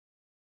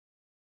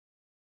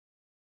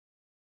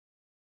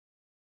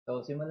So,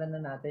 simulan na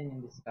natin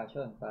yung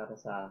discussion para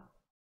sa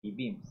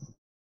B-beams.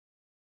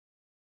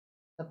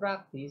 Sa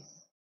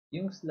practice,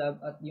 yung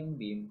slab at yung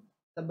beam,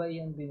 sabay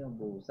yung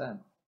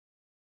binubuhusan.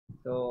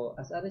 So,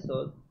 as a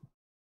result,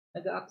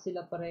 nag-a-act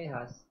sila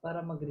parehas para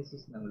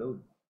mag-resist ng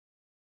load.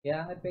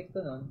 Kaya ang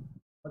epekto nun,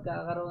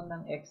 magkakaroon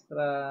ng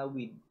extra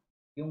width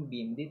yung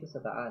beam dito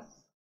sa taas.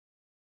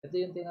 Ito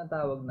yung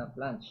tinatawag na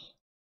flange.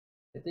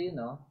 Ito yun,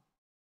 no?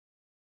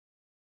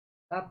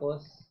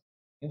 Tapos,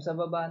 yung sa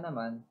baba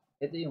naman,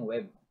 ito yung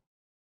web.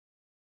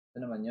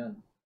 Ito naman yun.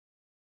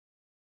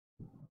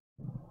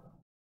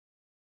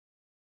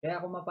 Kaya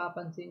kung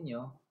mapapansin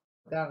nyo,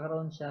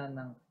 magkakaroon siya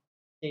ng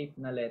shape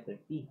na letter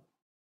T.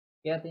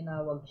 Kaya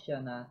tinawag siya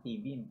na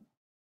T-beam.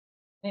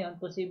 Ngayon,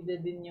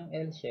 posible din yung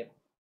L-shape.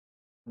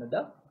 Ano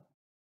daw?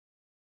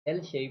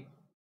 L-shape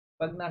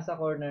pag nasa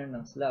corner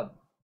ng slab.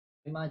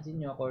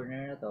 Imagine nyo,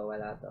 corner na to,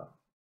 wala to.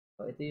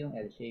 So, ito yung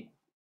L-shape.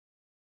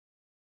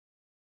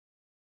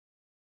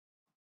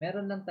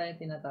 Meron lang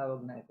tayong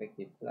tinatawag na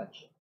effective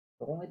flange.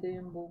 So, kung ito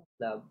yung buong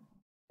slab,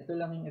 ito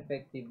lang yung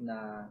effective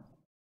na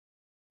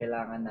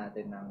kailangan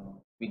natin ng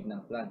width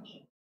ng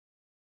flange.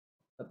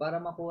 So,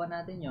 para makuha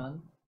natin yon,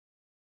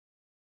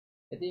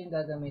 ito yung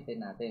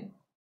gagamitin natin.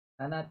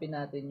 Hanapin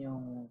natin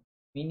yung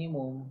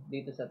minimum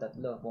dito sa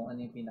tatlo, kung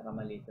ano yung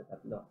pinakamaliit sa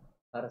tatlo.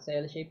 Para sa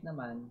L-shape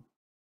naman,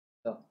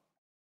 ito.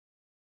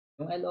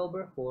 Yung L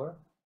over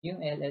 4, yung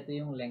L, ito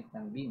yung length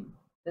ng beam.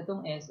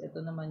 Itong S, ito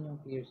naman yung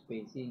clear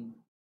spacing.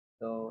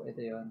 So,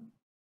 ito yon.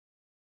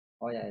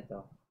 O kaya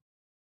ito.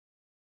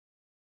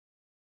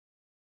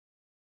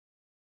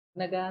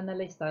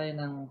 Nag-a-analyze tayo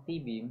ng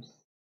T-beams,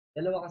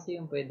 dalawa kasi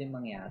yung pwedeng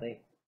mangyari.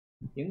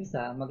 Yung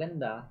isa,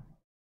 maganda,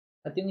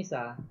 at yung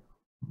isa,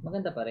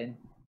 maganda pa rin.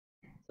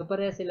 So,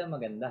 pareha sila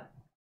maganda.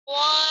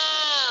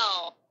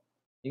 Wow!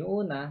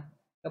 Yung una,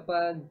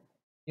 kapag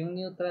yung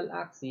neutral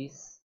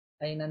axis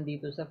ay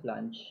nandito sa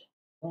flange,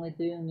 kung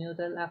ito yung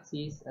neutral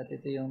axis at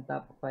ito yung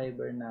top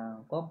fiber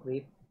ng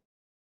concrete,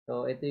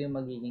 so ito yung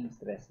magiging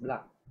stress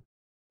block.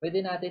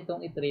 Pwede natin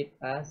itong i-treat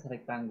as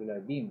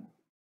rectangular beam.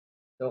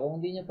 So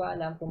kung hindi nyo pa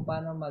alam kung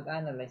paano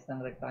mag-analyze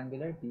ng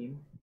rectangular beam,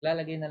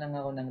 lalagay na lang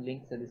ako ng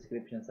link sa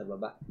description sa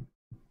baba.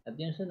 At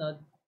yung sunod,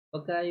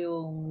 pagka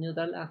yung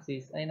neutral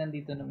axis ay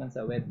nandito naman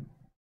sa web,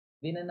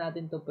 hindi na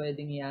natin to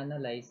pwedeng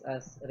i-analyze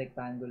as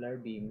rectangular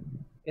beam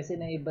kasi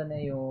naiba na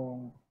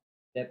yung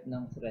depth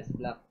ng stress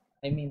block.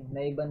 I mean,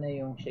 naiba na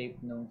yung shape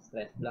ng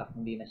stress block,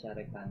 hindi na siya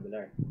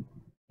rectangular.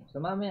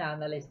 So mamaya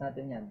analyze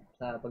natin yan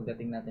sa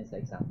pagdating natin sa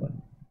example.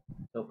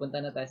 So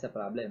punta na tayo sa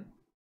problem.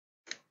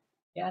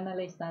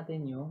 I-analyze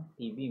natin yung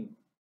T-beam.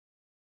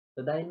 So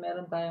dahil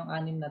meron tayong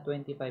 6 na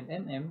 25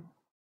 mm,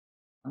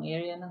 ang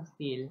area ng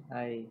steel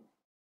ay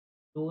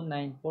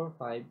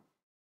 2945.24.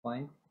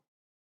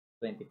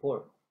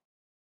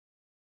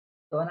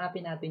 So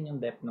hanapin natin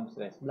yung depth ng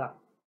stress block.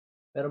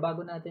 Pero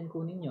bago natin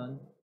kunin yon,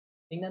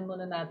 tingnan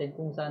muna natin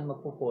kung saan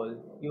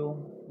magpo-fall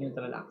yung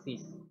neutral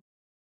axis.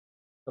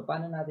 So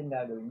paano natin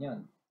gagawin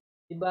yon?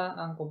 Diba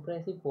ang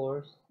compressive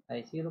force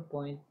ay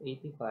 0.85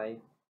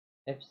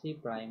 FC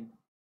prime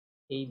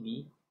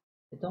AB.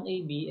 Itong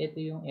AB,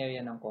 ito yung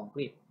area ng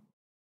concrete.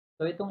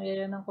 So itong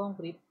area ng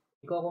concrete,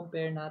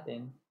 i-compare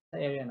natin sa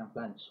area ng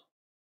flange.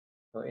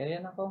 So area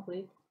ng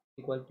concrete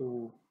equal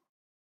to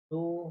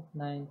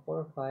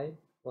 2945.24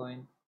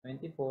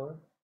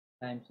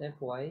 times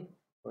Fy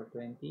for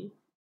 20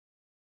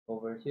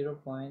 over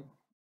 0.85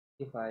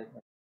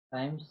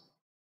 times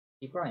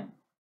T prime.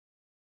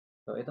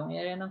 So itong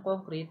area ng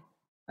concrete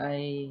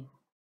ay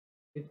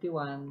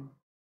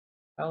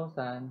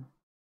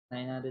 51,974.8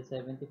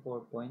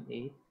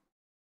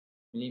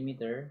 mm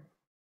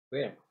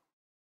square.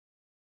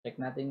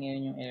 Check natin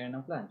ngayon yung area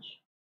ng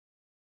flange.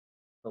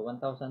 So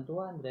 1,200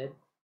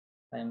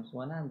 times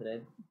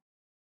 100,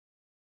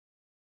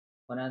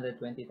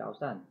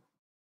 120,000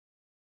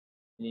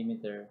 mm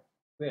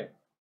square.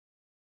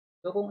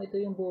 So kung ito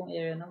yung buong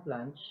area ng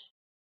flange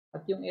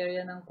at yung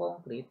area ng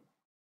concrete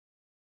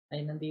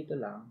ay nandito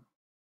lang,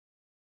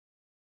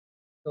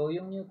 so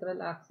yung neutral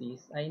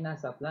axis ay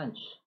nasa flange.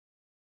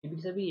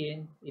 Ibig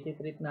sabihin,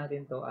 iti-treat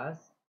natin to as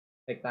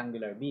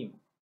rectangular beam.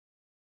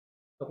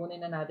 So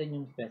kunin na natin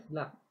yung stress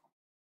block.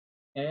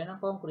 Area ng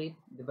concrete,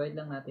 divide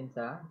lang natin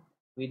sa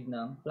width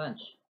ng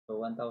flange.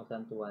 So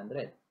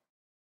 1,200.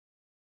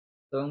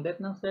 So ang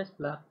depth ng stress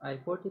block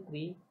ay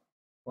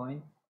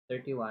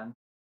 43.31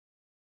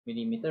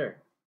 mm.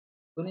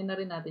 Kunin na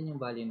rin natin yung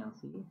value ng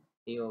C,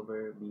 A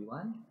over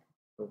B1.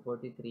 So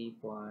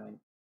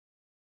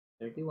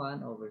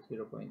 43.31 over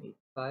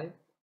 0.85,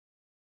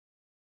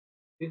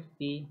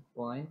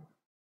 50.95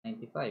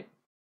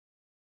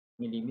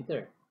 mm.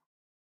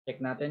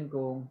 Check natin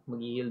kung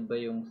mag-yield ba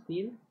yung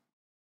steel.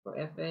 So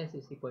Fs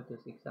is equal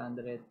to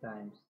 600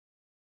 times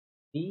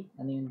D.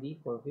 Ano yung D?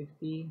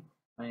 450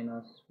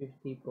 minus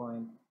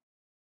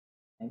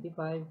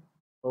 50.95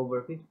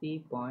 over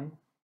 50.95.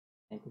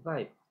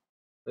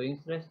 So yung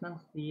stress ng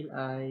steel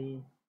ay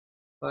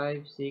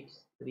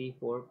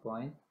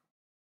 5634.12.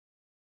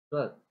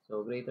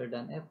 So greater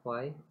than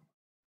Fy.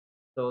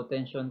 So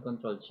tension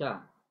controlled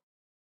siya.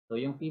 So,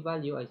 yung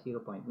p-value ay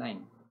 0.9.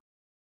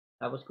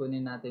 Tapos,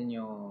 kunin natin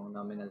yung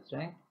nominal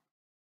strength.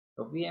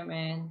 So,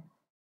 PMN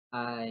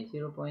ay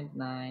 0.9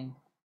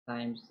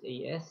 times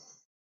AS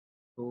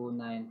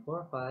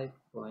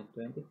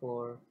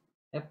 2945.24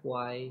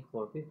 FY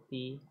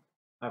 450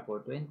 or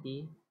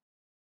 420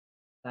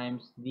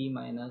 times D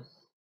minus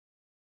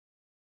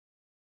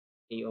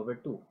A over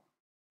 2.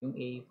 Yung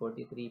A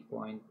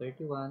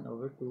 43.31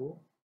 over 2.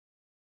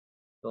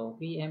 So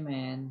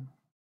PMN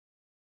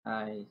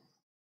ay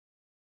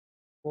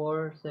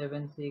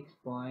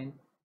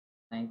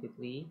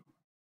 476.93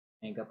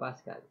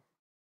 megapascal.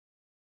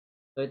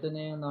 So ito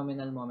na yung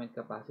nominal moment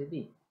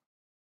capacity.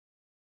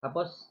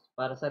 Tapos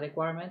para sa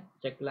requirement,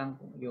 check lang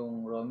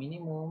yung raw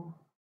minimum,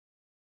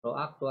 raw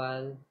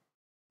actual,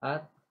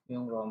 at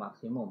yung raw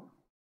maximum.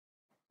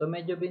 So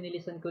medyo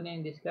binilisan ko na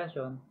yung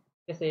discussion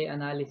kasi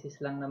analysis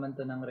lang naman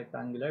to ng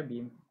rectangular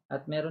beam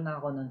at meron na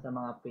ako nun sa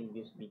mga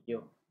previous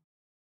video.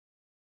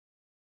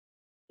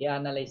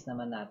 I-analyze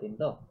naman natin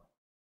to.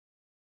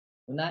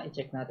 Una,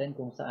 i-check natin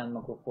kung saan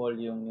magpo-fall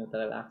yung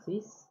neutral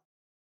axis.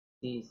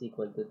 T is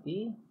equal to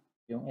T.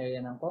 Yung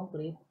area ng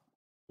concrete,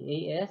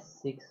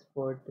 AS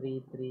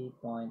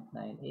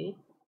 6433.98.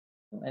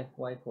 Yung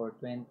FY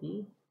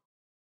 420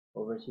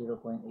 over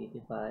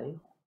 0.85.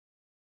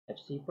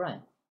 FC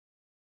prime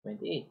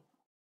 28.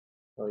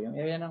 So, yung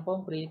area ng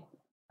concrete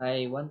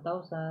ay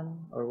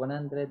 1,000 or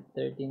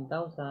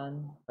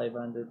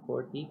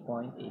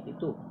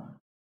 113,540.82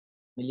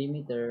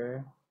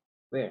 millimeter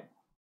square.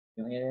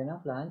 Yung area ng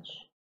flange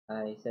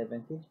ay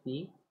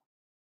 750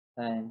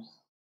 times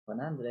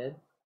 100,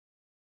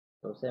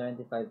 so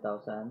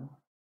 75,000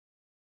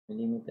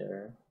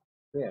 millimeter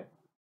square.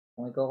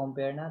 Kung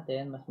i-compare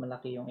natin, mas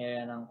malaki yung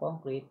area ng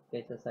concrete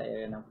kaysa sa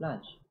area ng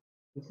flange.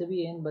 Ibig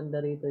sabihin,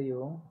 banda rito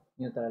yung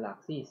neutral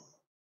axis.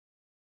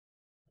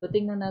 So,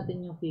 tingnan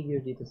natin yung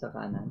figure dito sa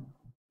kanan.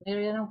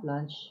 Area ng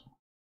flange,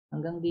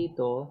 hanggang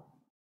dito,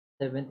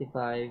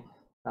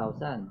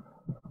 75,000.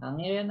 Ang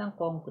area ng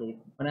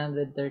concrete,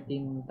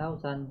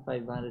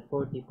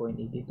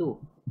 113,540.82.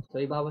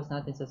 So, ibawas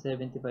natin sa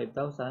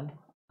 75,000.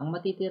 Ang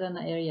matitira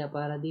na area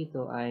para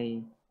dito ay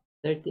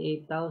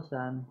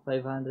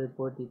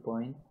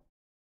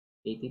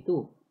 38,540.82.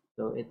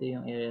 So, ito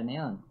yung area na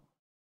yon.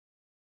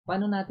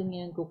 Paano natin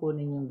ngayon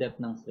kukunin yung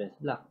depth ng stress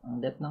block? Ang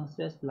depth ng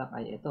stress block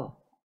ay ito.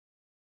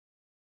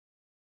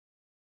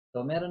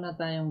 So, meron na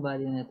tayong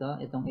value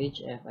nito. Itong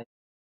HF ay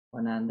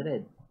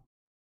 100.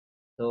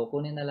 So,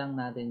 kunin na lang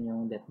natin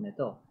yung depth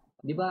nito.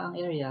 Di ba ang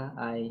area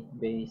ay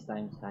base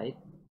times height?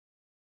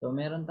 So,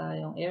 meron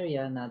tayong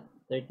area na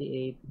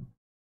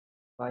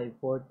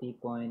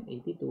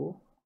 38,540.82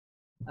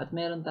 at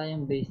meron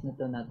tayong base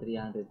nito na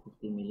 350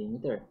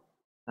 mm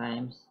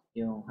times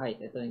yung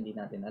height. Ito hindi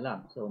natin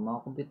alam. So,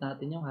 makakompute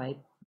natin yung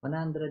height,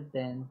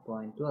 110.12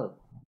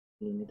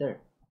 mm.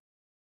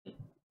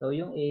 So,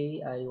 yung A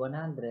ay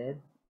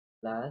 100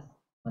 plus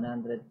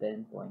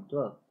 110.12.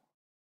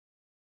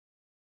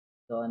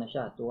 So, ano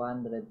siya?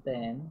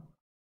 210.12.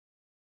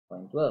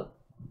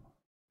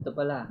 Ito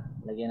pala,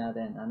 lagyan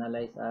natin,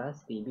 analyze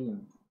as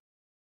T-beam.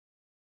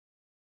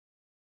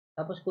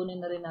 Tapos,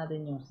 kunin na rin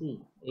natin yung C,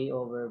 A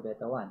over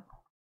beta 1.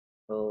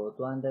 So,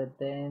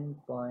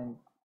 210.12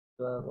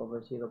 over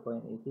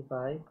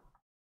 0.85,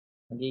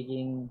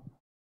 magiging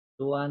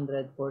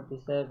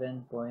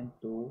 247.2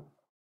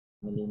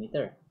 mm.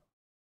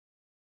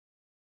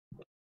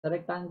 Sa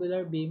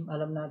rectangular beam,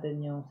 alam natin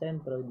yung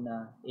centroid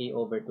na A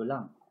over 2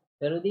 lang.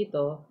 Pero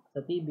dito,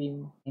 sa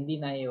T-beam,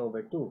 hindi na A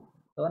over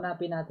 2. So,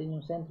 hanapin natin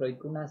yung centroid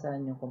kung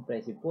nasaan yung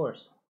compressive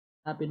force.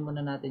 Hanapin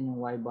muna natin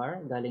yung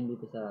Y-bar galing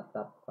dito sa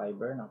top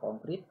fiber ng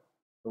concrete.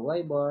 So,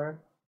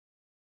 Y-bar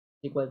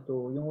equal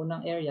to yung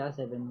unang area,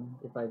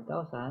 75,000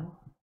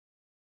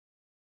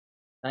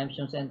 times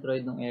yung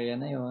centroid ng area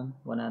na yon,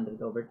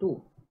 100 over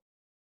 2.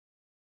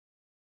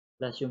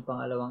 Plus yung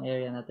pangalawang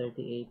area na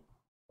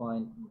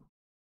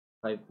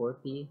 38,540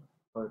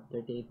 or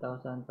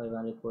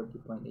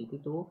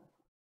 38,540.82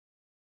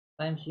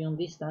 times yung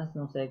distance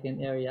ng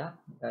second area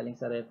galing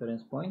sa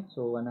reference point.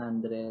 So,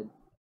 100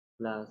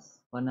 plus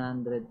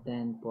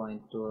 110.12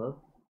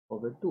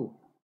 over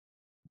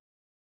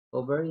 2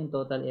 over yung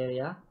total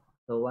area.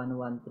 So,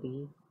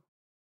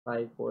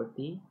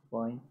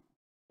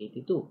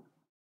 113,540.82.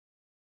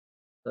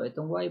 So,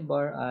 itong Y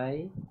bar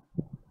ay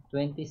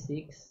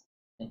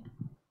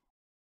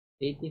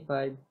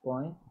 85.66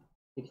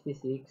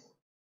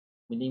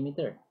 mm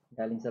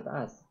galing sa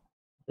taas.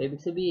 So,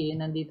 ibig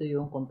sabihin, nandito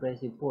yung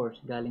compressive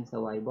force galing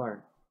sa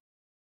Y-bar.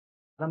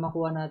 Para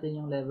makuha natin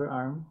yung lever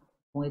arm,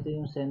 kung ito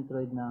yung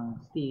centroid ng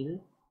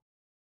steel,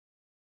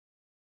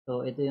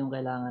 so ito yung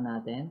kailangan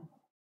natin,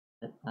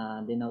 at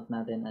denote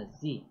natin as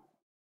Z.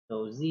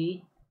 So, Z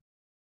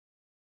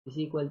is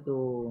equal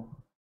to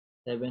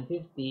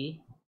 750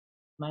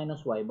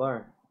 minus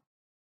Y-bar.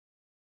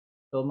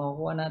 So,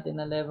 makukuha natin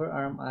na lever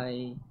arm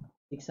ay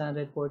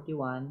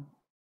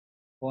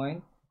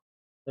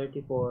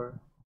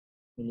 641.34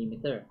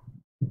 mm.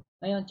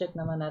 Ngayon, check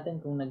naman natin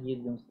kung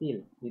nag-yield yung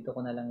steel. Dito ko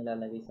na lang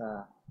ilalagay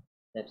sa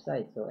left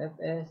side. So,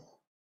 Fs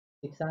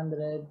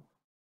 600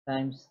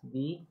 times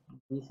D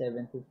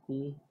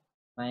 750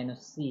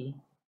 minus C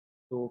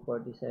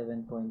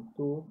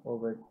 247.2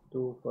 over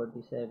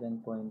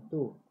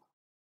 247.2.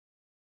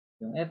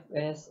 Yung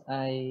Fs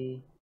ay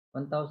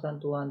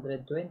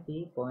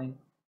 1220.34,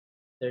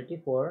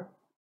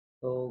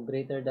 so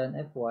greater than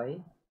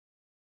Fy,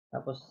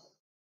 tapos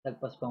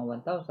lagpas pang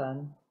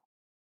 1000,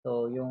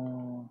 so yung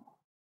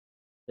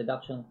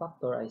reduction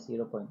factor ay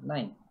 0.9.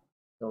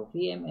 So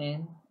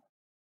Vmn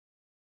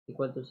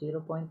equal to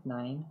 0.9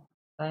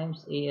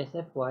 times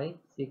ASFY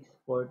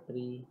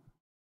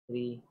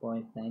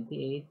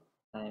 6433.98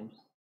 times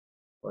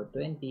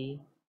 420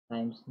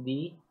 times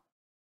D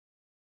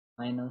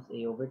minus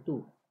A over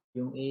 2.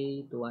 Yung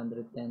A,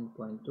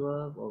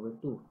 210.12 over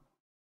 2.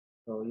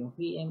 So, yung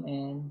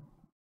Vmn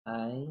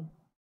ay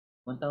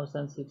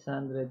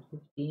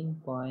 1615.70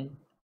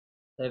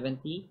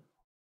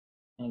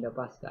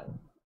 megapascal.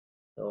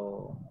 So,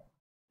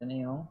 ito na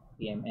yung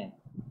Vmn.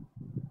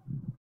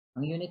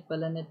 Ang unit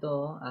pala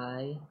nito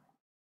ay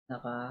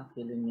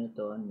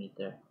naka-kilonewton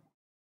meter.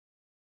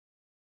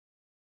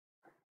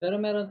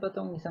 Pero meron pa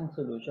tong isang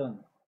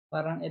solution.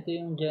 Parang ito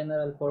yung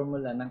general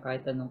formula ng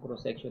kahit anong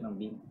cross-section ng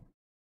beam.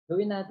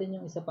 Gawin natin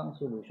yung isa pang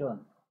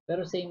solution.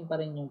 Pero same pa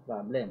rin yung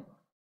problem.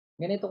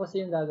 Ganito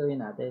kasi yung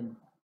gagawin natin.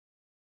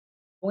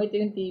 Kung ito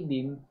yung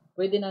T-beam,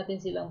 pwede natin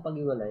silang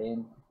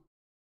pag-iwalayin.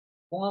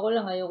 Kung ako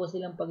lang, ayaw ko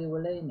silang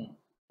pag-iwalayin eh.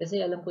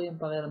 Kasi alam ko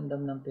yung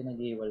pakiramdam ng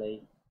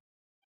pinag-iwalay.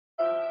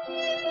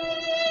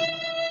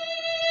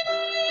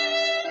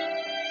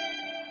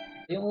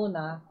 Yung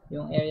una,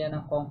 yung area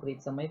ng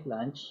concrete sa may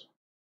flange.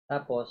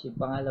 Tapos, yung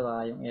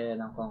pangalawa, yung area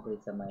ng concrete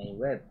sa may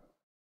web.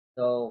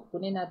 So,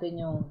 kunin natin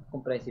yung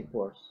compressive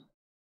force.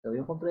 So,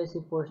 yung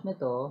compressive force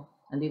nito,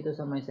 andito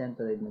sa may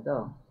centroid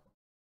nito.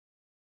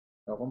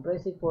 So,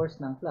 compressive force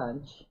ng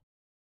flange,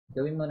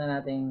 gawin muna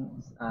natin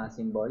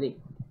symbolic.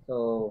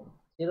 So,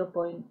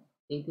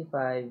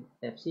 0.85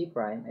 Fc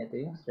prime, ito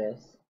yung stress.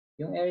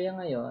 Yung area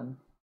ngayon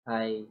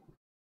ay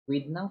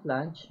width ng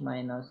flange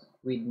minus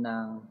width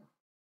ng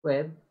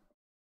web,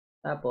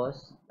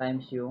 tapos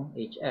times yung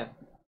HF.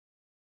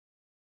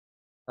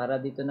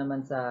 Para dito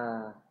naman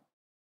sa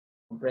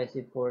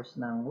compressive force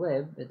ng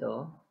web,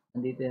 ito,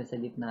 nandito yan sa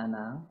gitna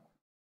ng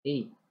A.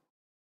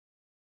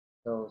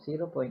 So,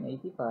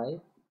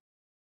 0.85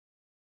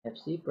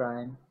 Fc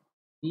prime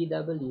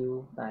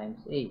BW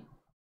times A.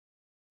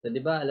 So, di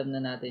ba, alam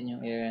na natin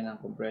yung area ng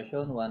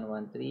compression,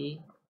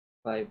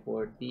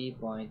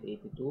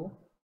 113,540.82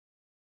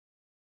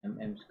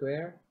 mm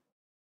square.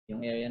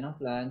 Yung area ng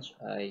flange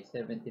ay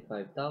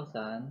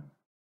 75,000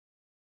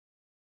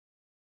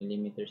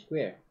 mm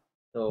square.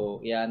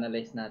 So,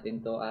 i-analyze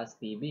natin to as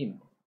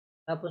T-beam.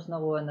 Tapos,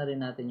 nakuha na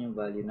rin natin yung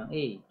value ng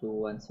A,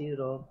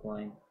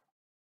 210.12.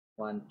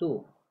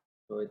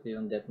 So, ito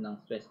yung depth ng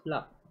stress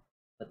block.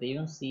 Pati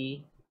yung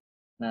C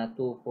na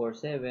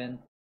 247.2.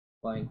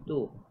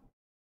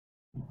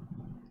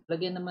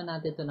 Lagyan naman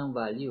natin ito ng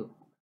value.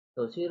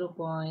 So,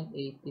 0.85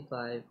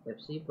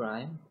 Fc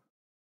prime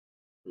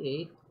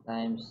 8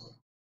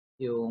 times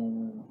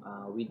yung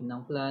width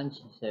ng flange,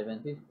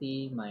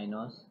 750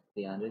 minus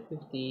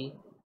 350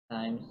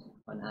 times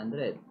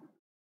 100.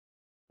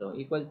 So,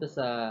 equal to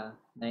sa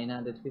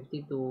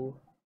 952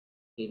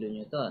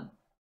 kilonewton.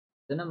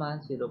 Ito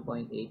naman,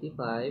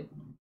 0.85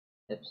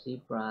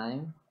 Fc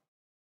prime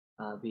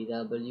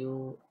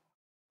BW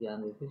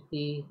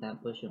 350,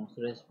 tapos yung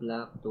stress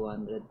block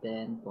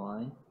 210.12.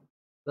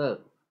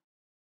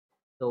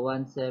 So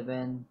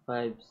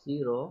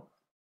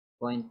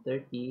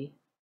 1750.30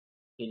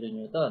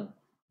 kilonewton.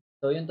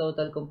 So yung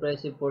total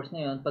compressive force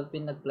ngayon pag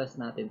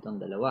pinag-plus natin tong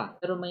dalawa.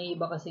 Pero may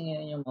iba kasi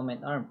ngayon yung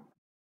moment arm.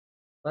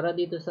 Para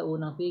dito sa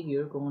unang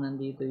figure, kung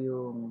nandito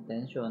yung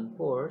tension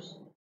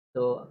force,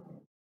 so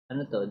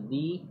ano to,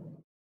 D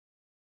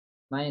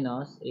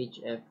minus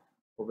HF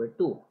over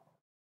 2.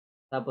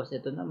 Tapos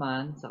ito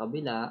naman sa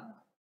kabila,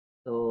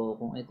 so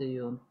kung ito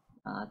yung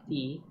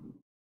T,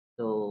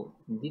 so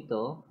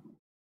dito,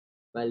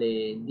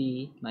 bale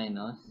D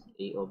minus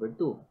A over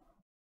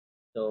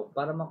 2. So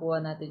para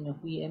makuha natin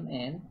yung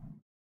Vmn,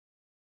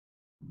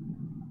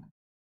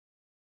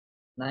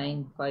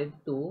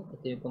 952,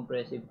 ito yung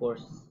compressive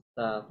force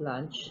sa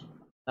flange,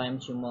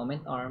 times yung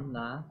moment arm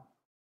na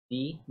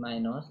D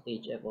minus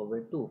HF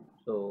over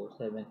 2. So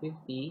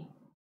 750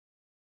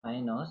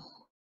 minus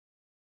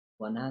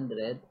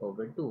 100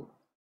 over 2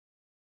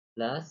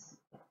 plus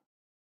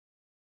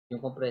yung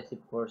compressive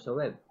force sa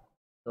web.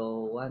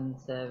 So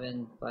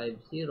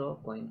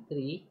 1750.3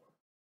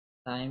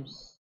 times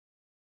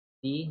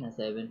D na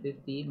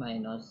 750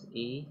 minus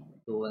A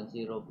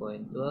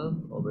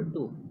 210.12 over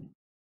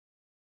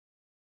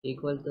 2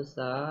 equal to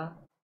sa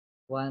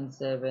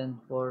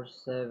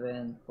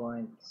 1747.64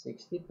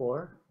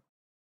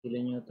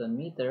 kilonewton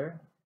meter.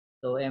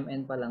 So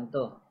Mn pa lang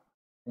to.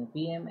 Yung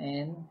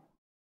Pmn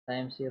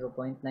times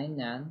 0.9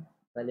 yan,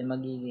 bali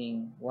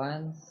magiging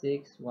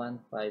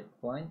 1615.7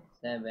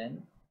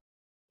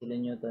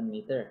 kilonewton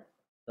meter.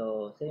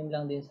 So, same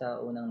lang din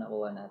sa unang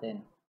nakuha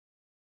natin.